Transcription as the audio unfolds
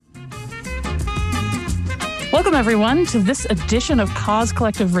Welcome, everyone, to this edition of Cause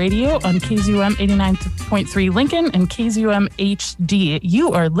Collective Radio on KZUM 89.3 Lincoln and KZUM HD.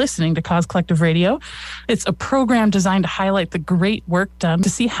 You are listening to Cause Collective Radio. It's a program designed to highlight the great work done. To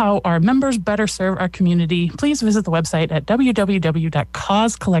see how our members better serve our community, please visit the website at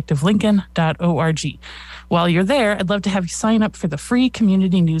www.causecollectivelincoln.org. While you're there, I'd love to have you sign up for the free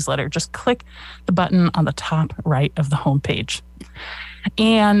community newsletter. Just click the button on the top right of the homepage.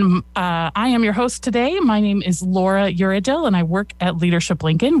 And I am your host today. My name is Laura Uridil, and I work at Leadership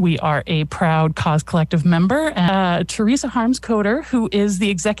Lincoln. We are a proud Cause Collective member. Teresa Harms-Coder, who is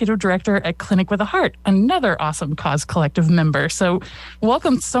the Executive Director at Clinic with a Heart, another awesome Cause Collective member. So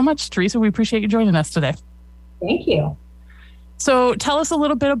welcome so much, Teresa. We appreciate you joining us today. Thank you. So tell us a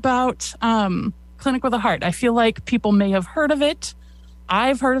little bit about Clinic with a Heart. I feel like people may have heard of it.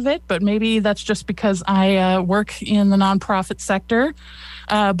 I've heard of it, but maybe that's just because I work in the nonprofit sector.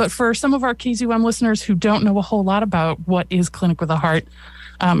 But for some of our KZUM listeners who don't know a whole lot about what is Clinic with a Heart,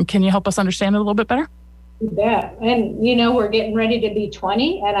 can you help us understand it a little bit better? Yeah, and you know, we're getting ready to be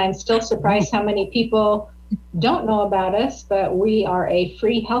 20, and I'm still surprised how many people don't know about us, but we are a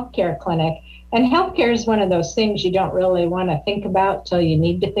free healthcare clinic. And healthcare is one of those things you don't really want to think about till you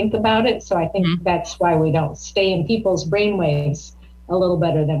need to think about it. So I think that's why we don't stay in people's brainwaves a little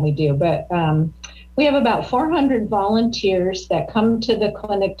better than we do. But we have about 400 volunteers that come to the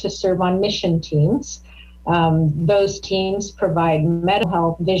clinic to serve on mission teams. Those teams provide mental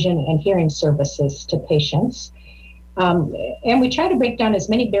health, vision, and hearing services to patients. And we try to break down as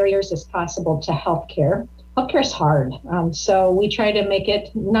many barriers as possible to healthcare. Healthcare is hard, so we try to make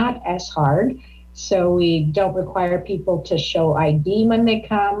it not as hard. So we don't require people to show ID when they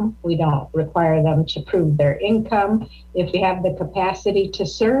come. We don't require them to prove their income. If we have the capacity to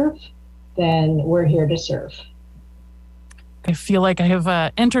serve, then we're here to serve. I feel like I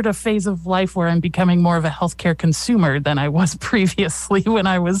have entered a phase of life where I'm becoming more of a healthcare consumer than I was previously when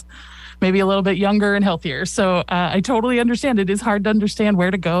I was maybe a little bit younger and healthier. So I totally understand. It is hard to understand where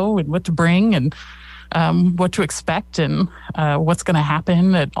to go and what to bring and what to expect and what's going to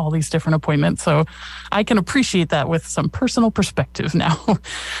happen at all these different appointments. So I can appreciate that with some personal perspective now.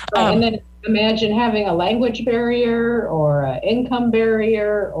 And then imagine having a language barrier or an income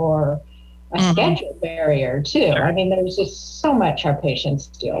barrier or a schedule barrier too. Sure. I mean, there's just so much our patients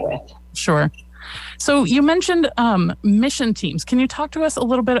deal with. Sure. So you mentioned mission teams. Can you talk to us a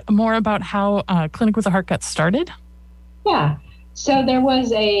little bit more about how Clinic with a Heart got started? Yeah. So there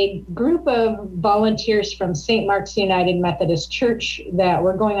was a group of volunteers from St. Mark's United Methodist Church that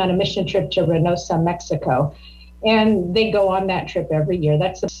were going on a mission trip to Reynosa, Mexico. And they go on that trip every year.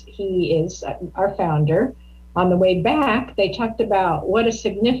 He is our founder. On the way back, they talked about what a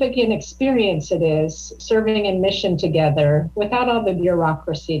significant experience it is serving in mission together without all the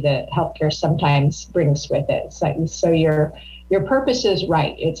bureaucracy that healthcare sometimes brings with it. So your purpose is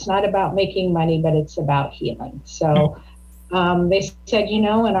right. It's not about making money, but it's about healing. So they said, you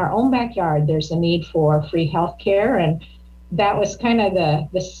know, in our own backyard, there's a need for free healthcare, and that was kind of the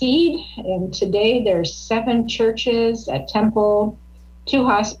seed. And today there's 7 churches, a temple, 2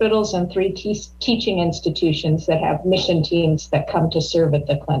 hospitals, and 3 teaching institutions that have mission teams that come to serve at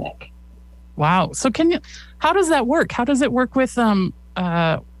the clinic. Wow. So how does that work? How does it work with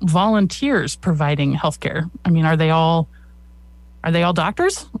volunteers providing healthcare? I mean, are they all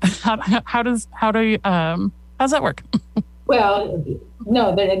doctors? How's that work? Well,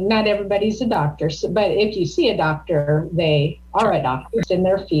 no, not everybody's a doctor, but if you see a doctor, they are a doctor in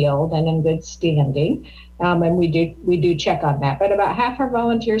their field and in good standing, and we do check on that. But about half our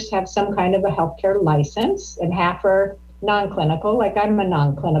volunteers have some kind of a healthcare license, and half are non-clinical. Like I'm a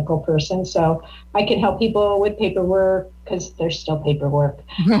non-clinical person, so I can help people with paperwork because there's still paperwork.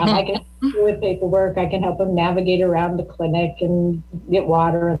 I can help people with paperwork. I can help them navigate around the clinic and get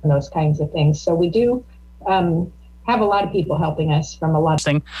water and those kinds of things. So we do have a lot of people helping us from a lot of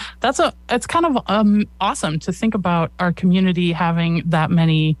things. It's kind of awesome to think about our community having that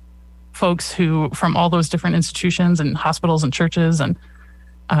many folks who from all those different institutions and hospitals and churches and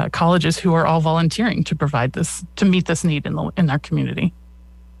colleges who are all volunteering to provide this, to meet this need in our community.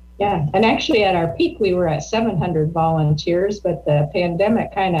 Yeah, and actually at our peak we were at 700 volunteers, but the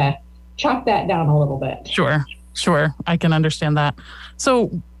pandemic kind of chopped that down a little bit. Sure, I can understand that. So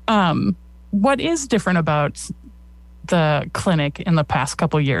what is different about the clinic in the past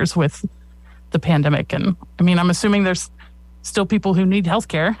couple of years with the pandemic? And I mean, I'm assuming there's still people who need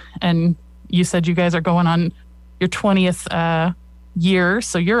healthcare, and you said you guys are going on your 20th year,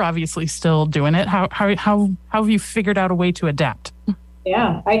 so you're obviously still doing it. How have you figured out a way to adapt?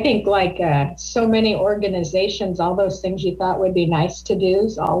 Yeah, I think like so many organizations, all those things you thought would be nice to do,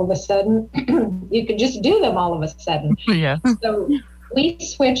 all of a sudden, you could just do them all of a sudden. Yeah. So we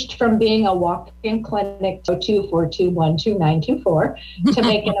switched from being a walk-in clinic to 242122924 to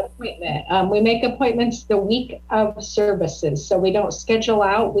make an appointment. We make appointments the week of services. So we don't schedule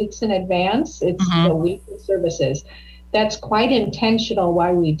out weeks in advance. It's the week of services. That's quite intentional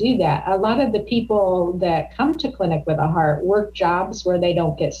why we do that. A lot of the people that come to Clinic with a Heart work jobs where they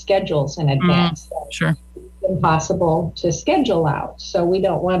don't get schedules in advance. Sure. It's impossible to schedule out. So we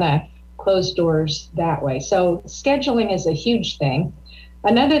don't want to close doors that way. So scheduling is a huge thing.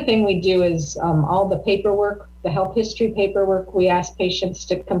 Another thing we do is all the paperwork, the health history paperwork we ask patients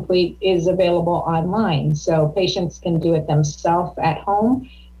to complete is available online. So patients can do it themselves at home.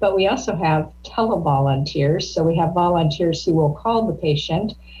 But we also have televolunteers. So we have volunteers who will call the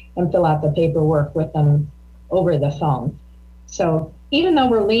patient and fill out the paperwork with them over the phone. So even though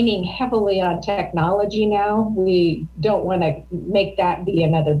we're leaning heavily on technology now, we don't want to make that be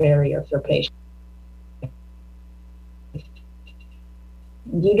another barrier for patients.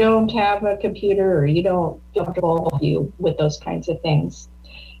 You don't have a computer or you don't feel comfortable with those kinds of things.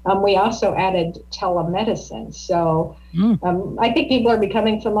 We also added telemedicine. So I think people are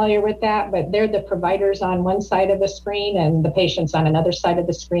becoming familiar with that, but they're the providers on one side of the screen and the patients on another side of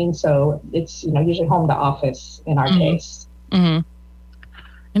the screen. So it's usually home to office in our case.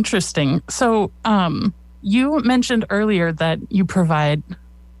 Interesting. So you mentioned earlier that you provide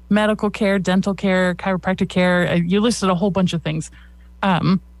medical care, dental care, chiropractic care. You listed a whole bunch of things.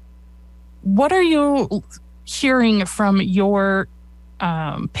 What are you hearing from your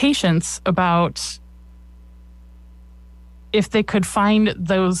patients about if they could find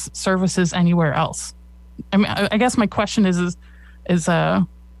those services anywhere else? I mean, I guess my question is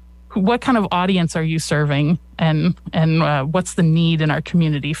what kind of audience are you serving, and what's the need in our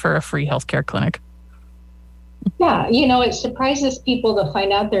community for a free healthcare clinic? Yeah, it surprises people to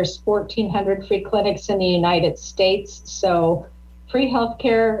find out there's 1,400 free clinics in the United States. So free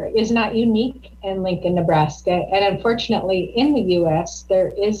healthcare is not unique in Lincoln, Nebraska. And unfortunately, in the U.S.,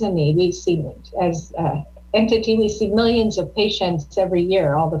 there is a need. We see, as an entity, we see millions of patients every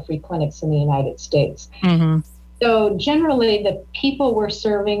year, all the free clinics in the United States. So generally, the people we're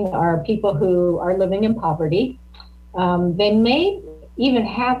serving are people who are living in poverty. They may even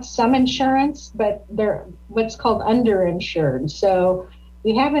have some insurance, but they're what's called underinsured. So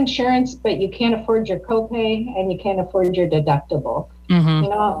you have insurance, but you can't afford your copay and you can't afford your deductible.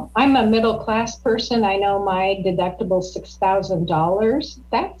 I'm a middle class person. I know my deductible is $6,000.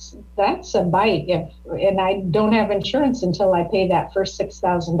 That's a bite and I don't have insurance until I pay that first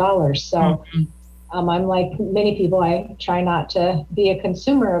 $6,000. So I'm like many people, I try not to be a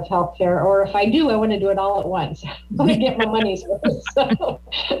consumer of healthcare, or if I do, I want to do it all at once. I want to get my money's worth. So.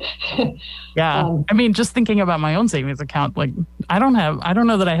 Yeah. I mean, just thinking about my own savings account, like I don't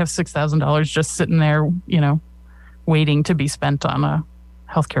know that I have $6,000 just sitting there, waiting to be spent on a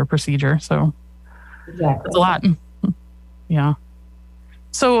healthcare procedure. So exactly. It's a lot. Yeah.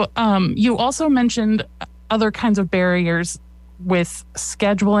 So you also mentioned other kinds of barriers with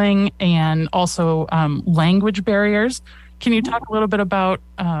scheduling and also language barriers. Can you talk a little bit about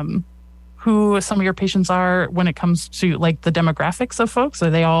who some of your patients are when it comes to like the demographics of folks? Are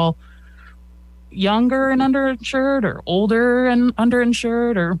they all younger and underinsured, or older and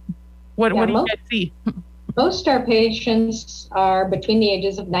underinsured, or what do you guys see? Most our patients are between the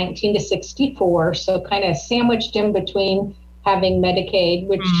ages of 19 to 64, so kind of sandwiched in between having Medicaid,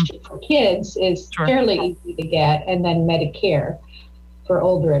 which for kids is fairly easy to get, and then Medicare for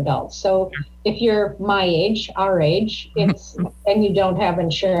older adults. So if you're my age, our age, and you don't have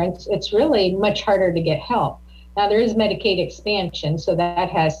insurance, it's really much harder to get help. Now there is Medicaid expansion, so that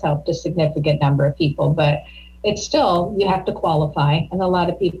has helped a significant number of people, but it's still, you have to qualify, and a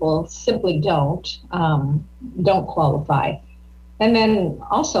lot of people simply don't qualify. And then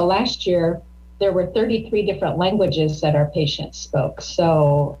also last year, there were 33 different languages that our patients spoke.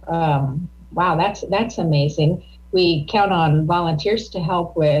 So, wow, that's amazing. We count on volunteers to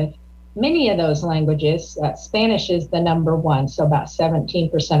help with many of those languages. Spanish is the number one, so about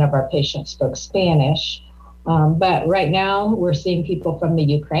 17% of our patients spoke Spanish. But right now, we're seeing people from the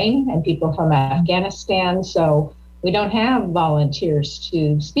Ukraine and people from Afghanistan. So we don't have volunteers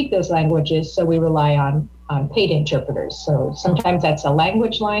to speak those languages, so we rely on paid interpreters. So sometimes that's a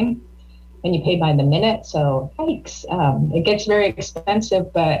language line, and you pay by the minute. So yikes, it gets very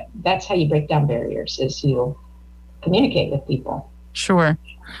expensive, but that's how you break down barriers, is you communicate with people. Sure.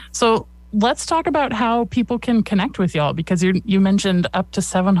 So let's talk about how people can connect with y'all, because you mentioned up to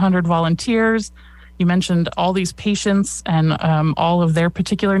 700 volunteers. You mentioned all these patients and all of their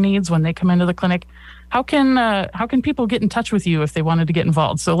particular needs when they come into the clinic. How can people get in touch with you if they wanted to get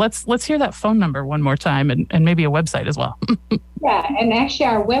involved? So let's hear that phone number one more time, and maybe a website as well. Yeah, and actually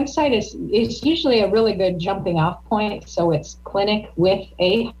our website is usually a really good jumping off point. So it's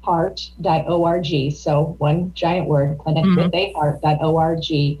clinicwithaheart.org. So one giant word,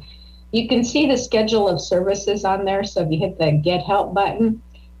 clinicwithaheart.org. You can see the schedule of services on there. So if you hit the Get Help button,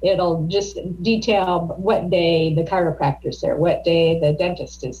 it'll just detail what day the chiropractor's there, what day the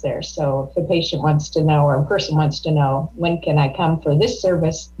dentist is there. So if a patient wants to know, or a person wants to know, when can I come for this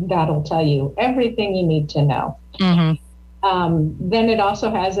service, that'll tell you everything you need to know. Mm-hmm. Then it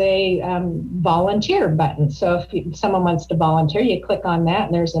also has a volunteer button. So if someone wants to volunteer, you click on that,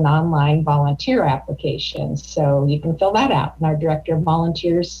 and there's an online volunteer application. So you can fill that out. And our director of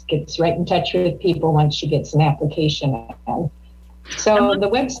volunteers gets right in touch with people once she gets an application in. So the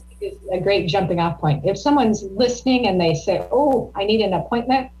website is a great jumping off point. If someone's listening and they say, oh, I need an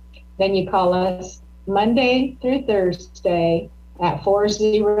appointment, then you call us Monday through Thursday at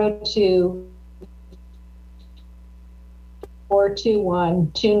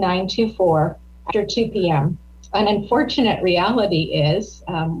 402-421-2924 after 2 p.m. An unfortunate reality is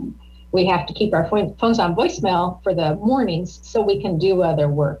we have to keep our phones on voicemail for the mornings so we can do other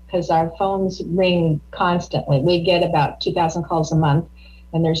work, because our phones ring constantly. We get about 2,000 calls a month,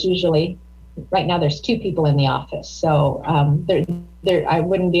 and there's usually, right now there's 2 people in the office. So I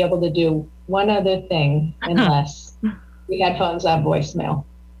wouldn't be able to do one other thing unless we had phones on voicemail.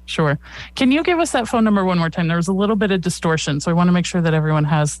 Sure. Can you give us that phone number one more time? There was a little bit of distortion, so I want to make sure that everyone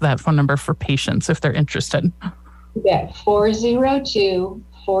has that phone number for patients if they're interested. Yeah,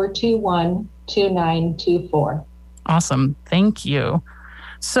 402-421-2924. Awesome. Thank you.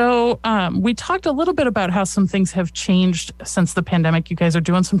 So we talked a little bit about how some things have changed since the pandemic. You guys are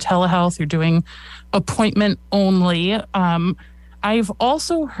doing some telehealth. You're doing appointment only. I've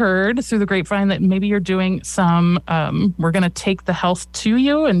also heard through the grapevine that maybe you're doing some, we're going to take the health to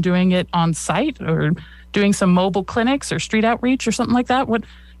you and doing it on site, or doing some mobile clinics or street outreach or something like that. What's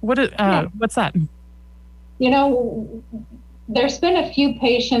that? You know, there's been a few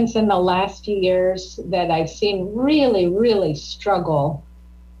patients in the last few years that I've seen really, really struggle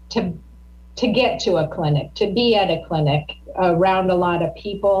to get to a clinic, to be at a clinic around a lot of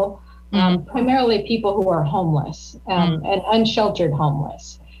people, primarily people who are homeless and unsheltered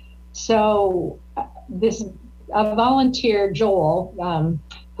homeless. So a volunteer, Joel,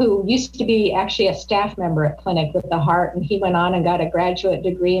 who used to be actually a staff member at Clinic with the Heart, and he went on and got a graduate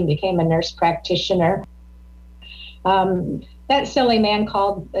degree and became a nurse practitioner. That silly man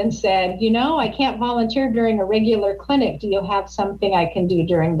called and said, I can't volunteer during a regular clinic. Do you have something I can do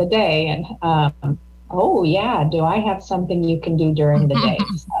during the day? And, oh yeah, do I have something you can do during the day?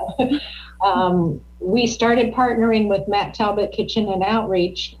 So, we started partnering with Matt Talbot Kitchen and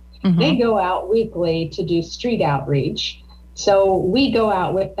Outreach. Mm-hmm. They go out weekly to do street outreach. So we go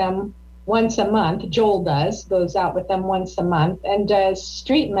out with them once a month. Joel goes out with them once a month and does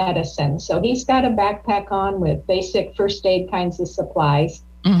street medicine. So he's got a backpack on with basic first aid kinds of supplies.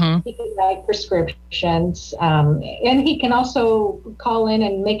 Mm-hmm. He can write prescriptions, and he can also call in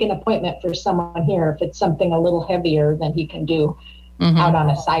and make an appointment for someone here if it's something a little heavier than he can do out on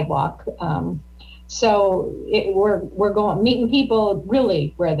a sidewalk. So we're going meeting people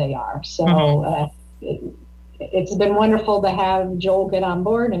really where they are. So it's been wonderful to have Joel get on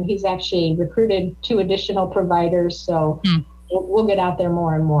board, and he's actually recruited 2 additional providers. So we'll get out there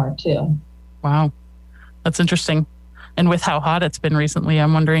more and more too. Wow. That's interesting. And with how hot it's been recently,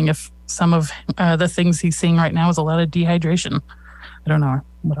 I'm wondering if some of the things he's seeing right now is a lot of dehydration. I don't know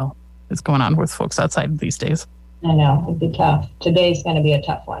what else is going on with folks outside these days. I know, it'd be tough. Today's going to be a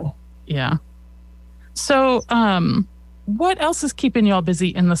tough one. Yeah. So, what else is keeping you all busy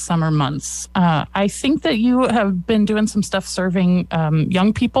in the summer months? I think that you have been doing some stuff serving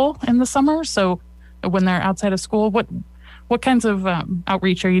young people in the summer. So when they're outside of school, what kinds of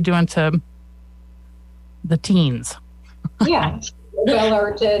outreach are you doing to the teens? Yeah, well,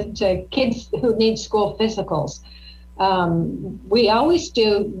 or to kids who need school physicals. We always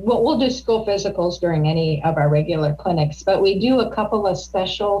we'll do school physicals during any of our regular clinics, but we do a couple of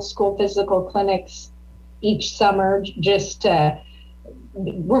special school physical clinics each summer.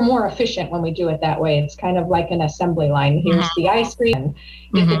 We're more efficient when we do it that way. It's kind of like an assembly line. Here's the ice cream, and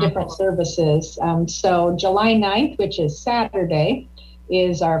get the different services. So July 9th, which is Saturday,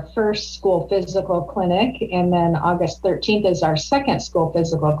 is our first school physical clinic, and then August 13th is our second school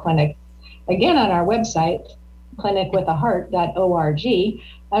physical clinic. Again, on our website, clinicwithaheart.org,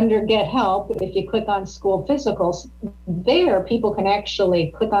 under Get Help, if you click on school physicals, there people can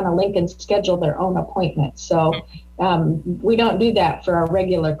actually click on a link and schedule their own appointment. So we don't do that for our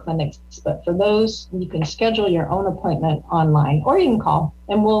regular clinics, but for those, you can schedule your own appointment online, or you can call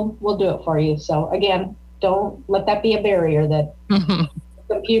and we'll do it for you. So again, don't let that be a barrier that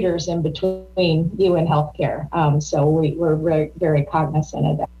computers in between you and healthcare. So we're very, very cognizant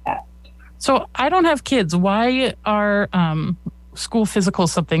of that. So I don't have kids. Why are school physicals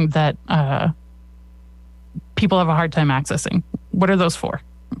something that people have a hard time accessing? What are those for?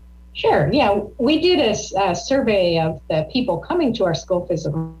 Sure. Yeah, we did a survey of the people coming to our school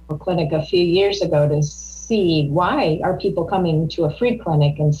physical clinic a few years ago to see why are people coming to a free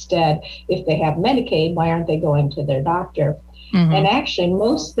clinic instead. If they have Medicaid, why aren't they going to their doctor? Mm-hmm. And actually,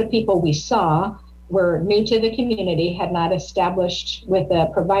 most of the people we saw were new to the community, had not established with a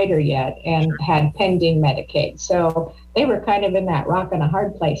provider yet, and had pending Medicaid. So they were kind of in that rock and a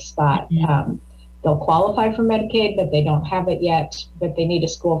hard place spot. Mm-hmm. They'll qualify for Medicaid, but they don't have it yet, but they need a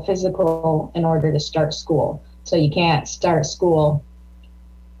school physical in order to start school. So you can't start school,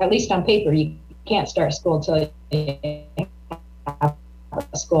 at least on paper, you can't start school until you have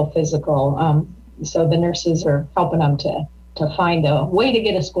a school physical. So the nurses are helping them to find a way to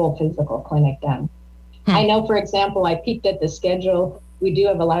get a school physical clinic done. I know, for example, I peeked at the schedule. We do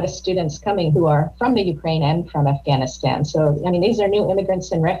have a lot of students coming who are from the Ukraine and from Afghanistan. So, I mean, these are new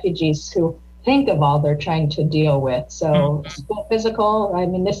immigrants and refugees who think of all they're trying to deal with. So school physical, I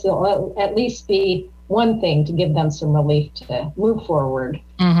mean, this will at least be one thing to give them some relief to move forward.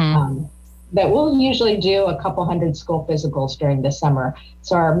 Mm-hmm. But we'll usually do a couple hundred school physicals during the summer.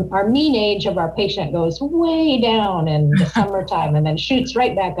 So our mean age of our patient goes way down in the summertime and then shoots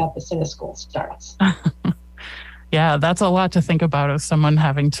right back up as soon as school starts. Yeah, that's a lot to think about, of someone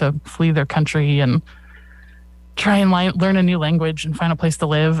having to flee their country and try and learn a new language and find a place to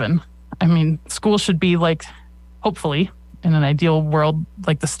live. And I mean, school should be like, hopefully, in an ideal world,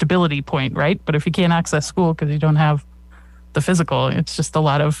 like the stability point, right? But if you can't access school because you don't have the physical, it's just a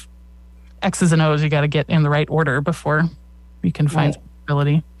lot of X's and O's you got to get in the right order before you can find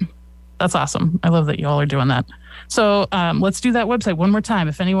stability. That's awesome. I love that you all are doing that. So let's do that website one more time.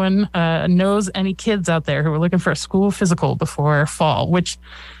 If anyone knows any kids out there who are looking for a school physical before fall, which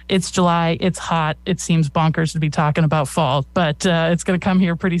it's July, it's hot, it seems bonkers to be talking about fall, but it's going to come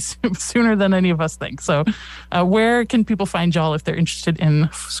here pretty sooner than any of us think. So where can people find y'all if they're interested in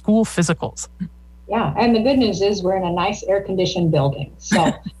school physicals? Yeah, and the good news is we're in a nice air-conditioned building.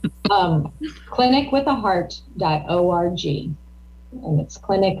 So clinicwithaheart.org. And it's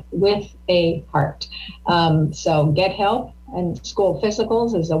Clinic with a Heart. So Get Help and School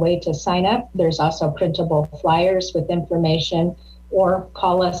Physicals is a way to sign up. There's also printable flyers with information, or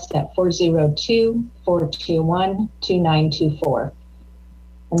call us at 402-421-2924.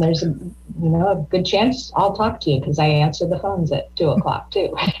 And there's a good chance I'll talk to you because I answer the phones at 2:00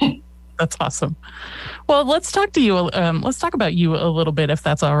 too. That's awesome. Well, let's talk to you. Let's talk about you a little bit, if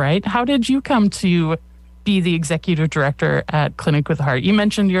that's all right. How did you come to be the executive director at Clinic with a Heart? You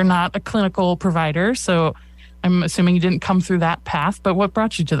mentioned you're not a clinical provider, so I'm assuming you didn't come through that path, but what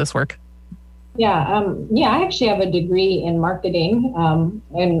brought you to this work? I actually have a degree in marketing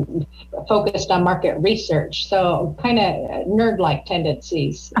and focused on market research, so kind of nerd-like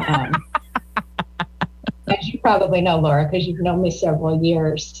tendencies. As you probably know, Laura, because you've known me several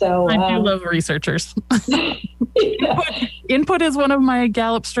years. So I do love researchers. Input is one of my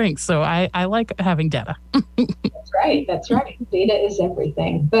Gallup strengths, so I like having data. That's right. Data is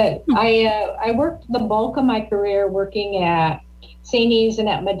everything. But I worked the bulk of my career working at St. E's and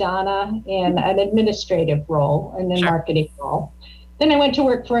at Madonna in an administrative role and then marketing role. Then I went to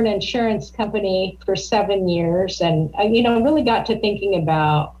work for an insurance company for 7 years, and really got to thinking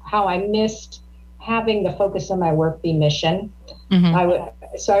about how I missed having the focus of my work be mission. Mm-hmm.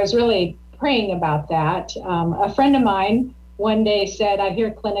 So I was really praying about that. A friend of mine one day said, I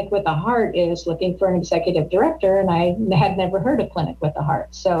hear Clinic with a Heart is looking for an executive director, and I had never heard of Clinic with a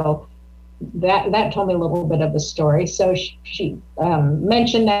Heart. So that told me a little bit of the story. So she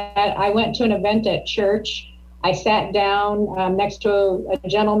mentioned that. I went to an event at church. I sat down next to a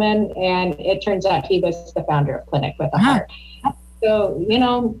gentleman, and it turns out he was the founder of Clinic with a Heart. So,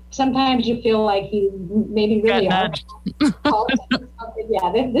 sometimes you feel like you maybe really are.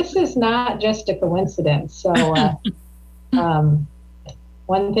 This is not just a coincidence. So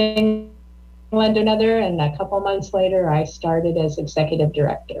one thing led to another, and a couple months later, I started as executive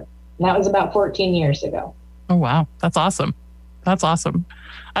director. And that was about 14 years ago. Oh, wow. That's awesome. That's awesome.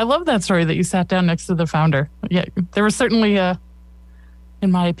 I love that story that you sat down next to the founder. Yeah, there was certainly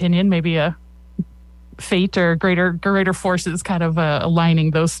in my opinion, maybe a fate or greater forces kind of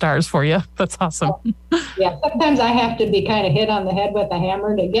aligning those stars for you. That's awesome. Yeah, sometimes I have to be kind of hit on the head with a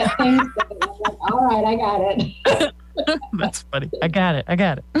hammer to get things. All right, I got it. That's funny. I got it.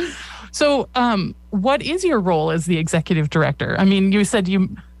 So, what is your role as the executive director? I mean, you said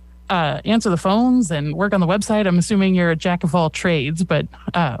you answer the phones and work on the website. I'm assuming you're a jack of all trades, but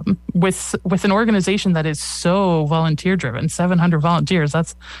with an organization that is so volunteer driven, 700 volunteers,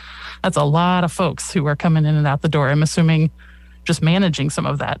 that's a lot of folks who are coming in and out the door. I'm assuming just managing some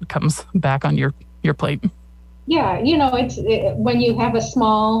of that comes back on your plate. Yeah, when you have a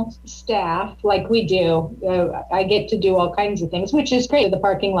small staff like we do, I get to do all kinds of things, which is great. The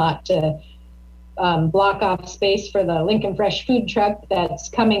parking lot to block off space for the Lincoln Fresh food truck that's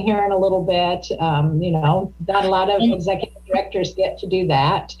coming here in a little bit. Not a lot of executive directors get to do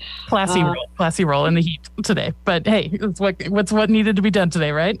that. Classy role in the heat today. But hey, it's what needed to be done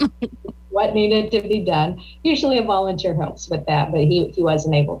today, right? What needed to be done. Usually a volunteer helps with that, but he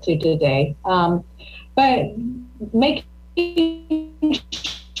wasn't able to today. But making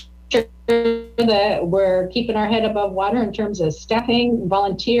sure that we're keeping our head above water in terms of staffing,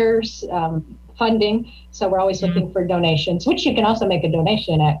 volunteers, funding. So we're always looking for donations, which you can also make a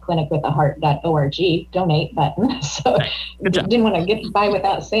donation at clinicwithaheart.org donate button. So didn't want to get by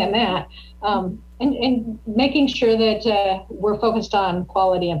without saying that. And making sure that we're focused on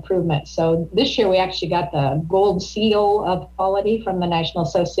quality improvement. So this year we actually got the gold seal of quality from the National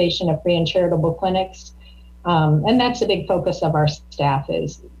Association of Free and Charitable Clinics. And that's a big focus of our staff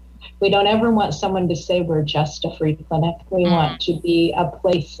is we don't ever want someone to say we're just a free clinic. We want to be a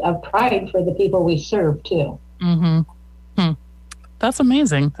place of pride for the people we serve too. Mm-hmm. That's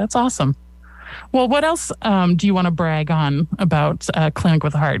amazing. That's awesome. Well, what else do you want to brag on about Clinic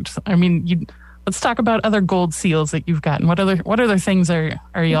with a Heart? I mean, let's talk about other gold seals that you've gotten. What other things are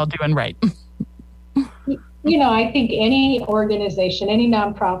y'all doing right? I think any organization, any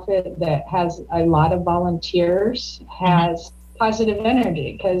nonprofit that has a lot of volunteers has positive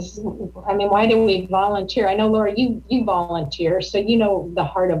energy. Because, why do we volunteer? I know, Laura, you volunteer, so you know the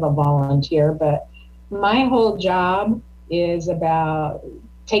heart of a volunteer. But my whole job is about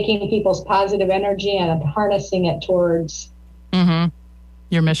taking people's positive energy and harnessing it towards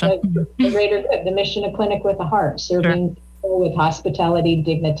your mission, the greater good, the mission of Clinic with a Heart, serving people with hospitality,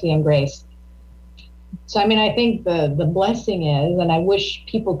 dignity, and grace. So, I think the blessing is, and I wish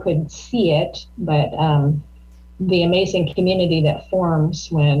people could see it, but the amazing community that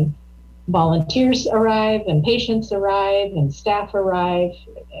forms when volunteers arrive and patients arrive and staff arrive.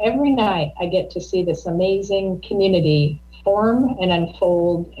 Every night I get to see this amazing community form and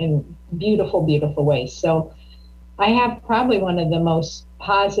unfold in beautiful, beautiful ways. So I have probably one of the most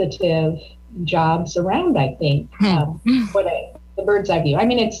positive jobs around, I think. The bird's eye view.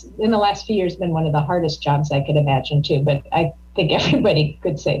 It's in the last few years been one of the hardest jobs I could imagine too, but I think everybody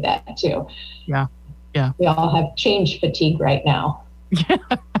could say that too. Yeah. We all have change fatigue right now. Yeah.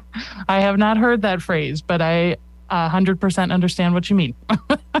 I have not heard that phrase, but I 100% understand what you mean.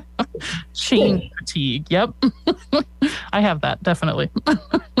 Change fatigue. Yep. I have that, definitely.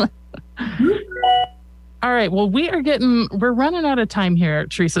 All right. Well, we're running out of time here,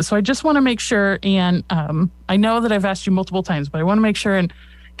 Teresa. So I just want to make sure, and I know that I've asked you multiple times, but I want to make sure and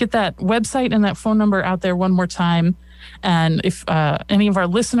get that website and that phone number out there one more time. And if any of our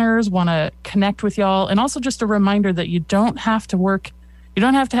listeners want to connect with y'all, and also just a reminder that you don't have to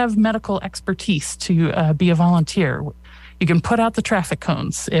have medical expertise to be a volunteer. You can put out the traffic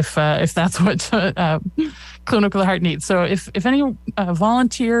cones if that's what Clinic with a Heart needs. So if any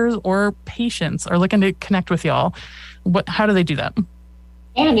volunteers or patients are looking to connect with y'all, how do they do that?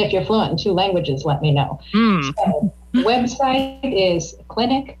 And if you're fluent in 2 languages, let me know. So, website is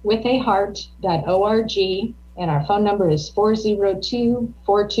clinicwithaheart.org, and our phone number is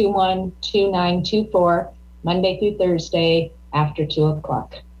 402-421-2924, Monday through Thursday after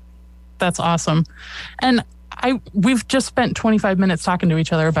 2:00. That's awesome. And we've just spent 25 minutes talking to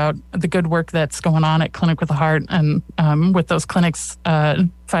each other about the good work that's going on at Clinic with a Heart and with those clinics 5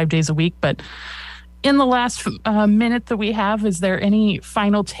 days a week. But in the last minute that we have, is there any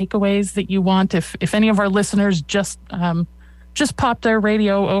final takeaways that you want? If any of our listeners just popped their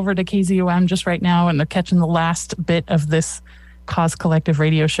radio over to KZUM just right now and they're catching the last bit of this Cause Collective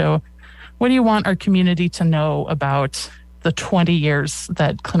radio show, what do you want our community to know about the 20 years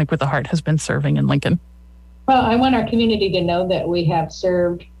that Clinic with a Heart has been serving in Lincoln? Well, I want our community to know that we have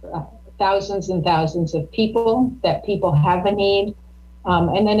served thousands and thousands of people, that people have a need.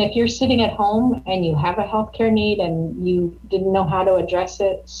 And then if you're sitting at home and you have a healthcare need and you didn't know how to address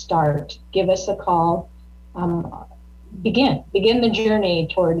it, give us a call. Begin the journey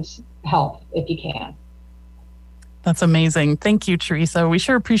towards health if you can. That's amazing. Thank you, Teresa. We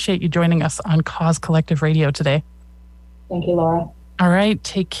sure appreciate you joining us on Cause Collective Radio today. Thank you, Laura. All right,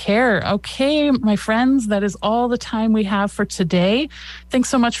 take care. Okay, my friends, that is all the time we have for today. Thanks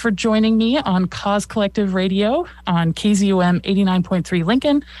so much for joining me on Cause Collective Radio on KZUM 89.3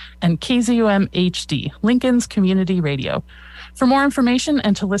 Lincoln and KZUM HD, Lincoln's Community Radio. For more information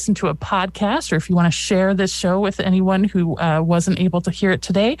and to listen to a podcast, or if you want to share this show with anyone who wasn't able to hear it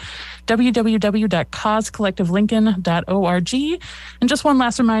today, www.causecollectivelincoln.org. And just one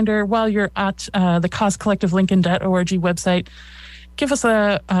last reminder, while you're at the causecollectivelincoln.org website, give us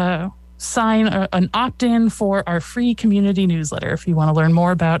an opt-in for our free community newsletter if you want to learn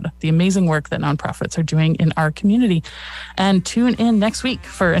more about the amazing work that nonprofits are doing in our community. And tune in next week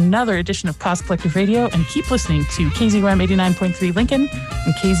for another edition of Cause Collective Radio, and keep listening to KZUM 89.3 Lincoln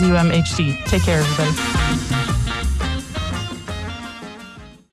and KZUM HD. Take care, everybody.